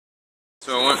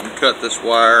So I went and cut this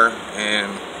wire,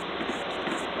 and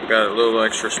I've got a little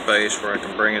extra space where I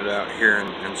can bring it out here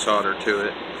and solder to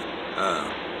it.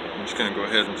 I'm just going to go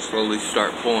ahead and slowly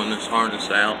start pulling this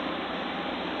harness out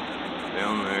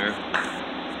down there.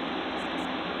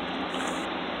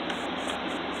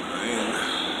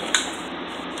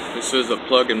 And this is a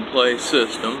plug and play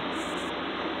system,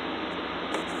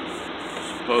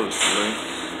 supposedly.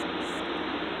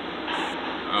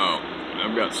 Oh,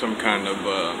 I've got some kind of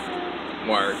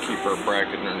wire keeper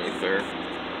bracket underneath there.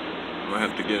 I'm gonna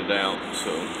have to get it out, so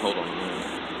hold on a minute.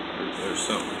 There's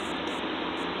something.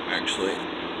 Actually,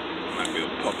 I might be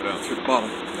able to pop it out through the bottom.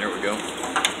 There we go.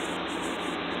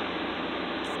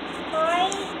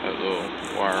 That little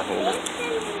wire holder.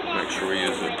 Make sure we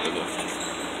use it for the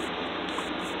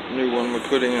new one we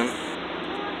put in.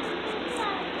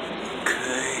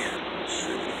 Okay, let's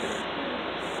see here.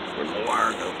 Where'd my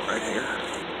wire go? Right here.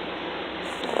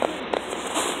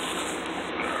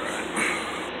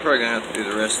 Probably gonna have to do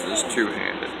the rest of this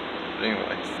two-handed. But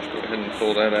anyway, just go ahead and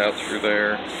pull that out through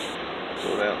there.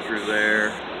 Pull it out through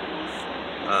there.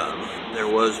 There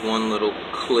was one little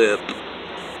clip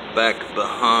back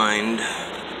behind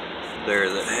there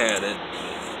that had it.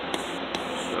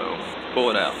 So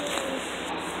pull it out.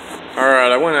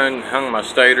 Alright, I went and hung my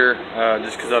stator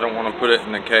just because I don't want to put it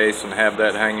in the case and have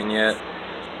that hanging yet.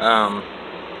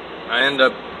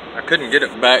 I couldn't get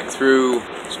it back through.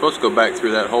 It's supposed to go back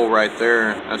through that hole right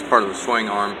there. That's part of the swing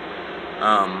arm.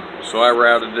 So I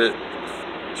routed it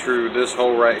through this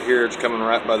hole right here. It's coming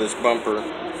right by this bumper,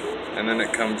 and then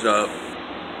it comes up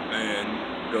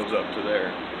and goes up to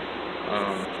there.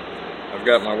 I've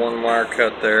got my one wire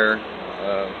cut there.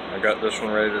 I got this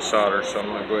one ready to solder, so I'm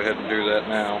going to go ahead and do that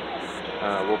now.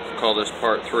 We'll call this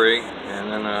part 3, and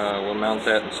then we'll mount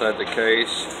that inside the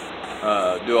case,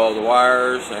 do all the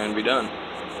wires, and be done.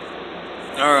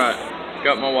 Alright,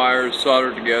 got my wires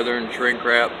soldered together and shrink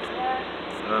wrapped.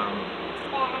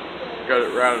 Got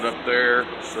it routed up there,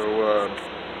 so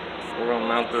we're going to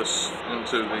mount this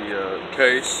into the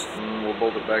case and we'll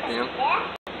bolt it back in.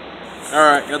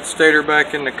 Alright, got the stator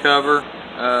back in the cover.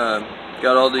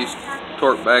 Got all these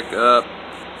torqued back up.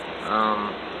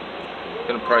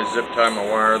 Gonna probably zip tie my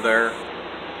wire there.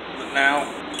 But now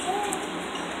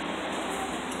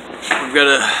we've got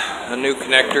a new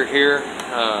connector here.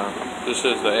 This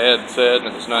is the ad said,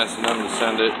 and it's nice of them to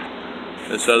send it.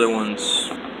 This other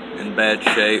one's in bad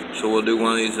shape, so we'll do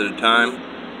one of these at a time.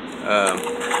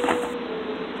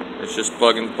 It's just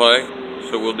plug and play.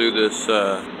 So we'll do this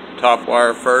top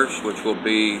wire first, which will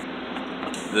be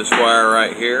this wire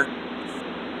right here,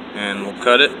 and we'll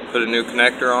cut it, put a new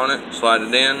connector on it, slide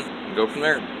it in, and go from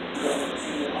there.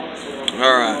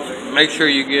 Alright, make sure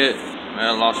you get, I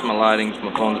lost my lighting, so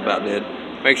my phone's about dead.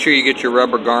 Make sure you get your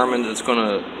rubber garment that's going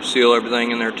to seal everything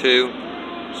in there too.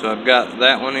 So I've got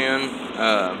that one in,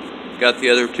 got the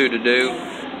other two to do.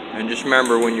 And just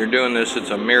remember, when you're doing this,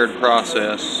 it's a mirrored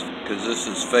process because this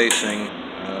is facing.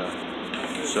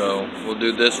 So we'll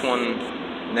do this one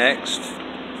next,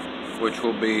 which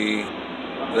will be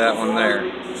that one there.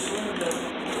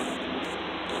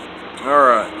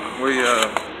 Alright, we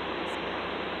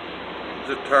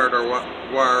zip tied our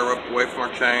wire up away from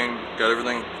our chain, got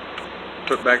everything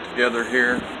put back together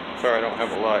here. Sorry, I don't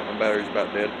have a light, my battery's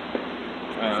about dead.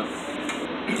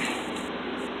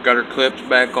 Got our clips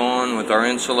back on with our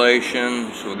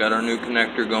insulation, so we got our new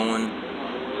connector going,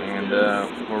 and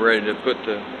we're ready to put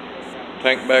the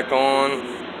tank back on,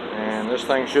 and this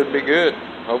thing should be good.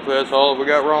 Hopefully that's all we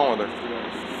got wrong with her.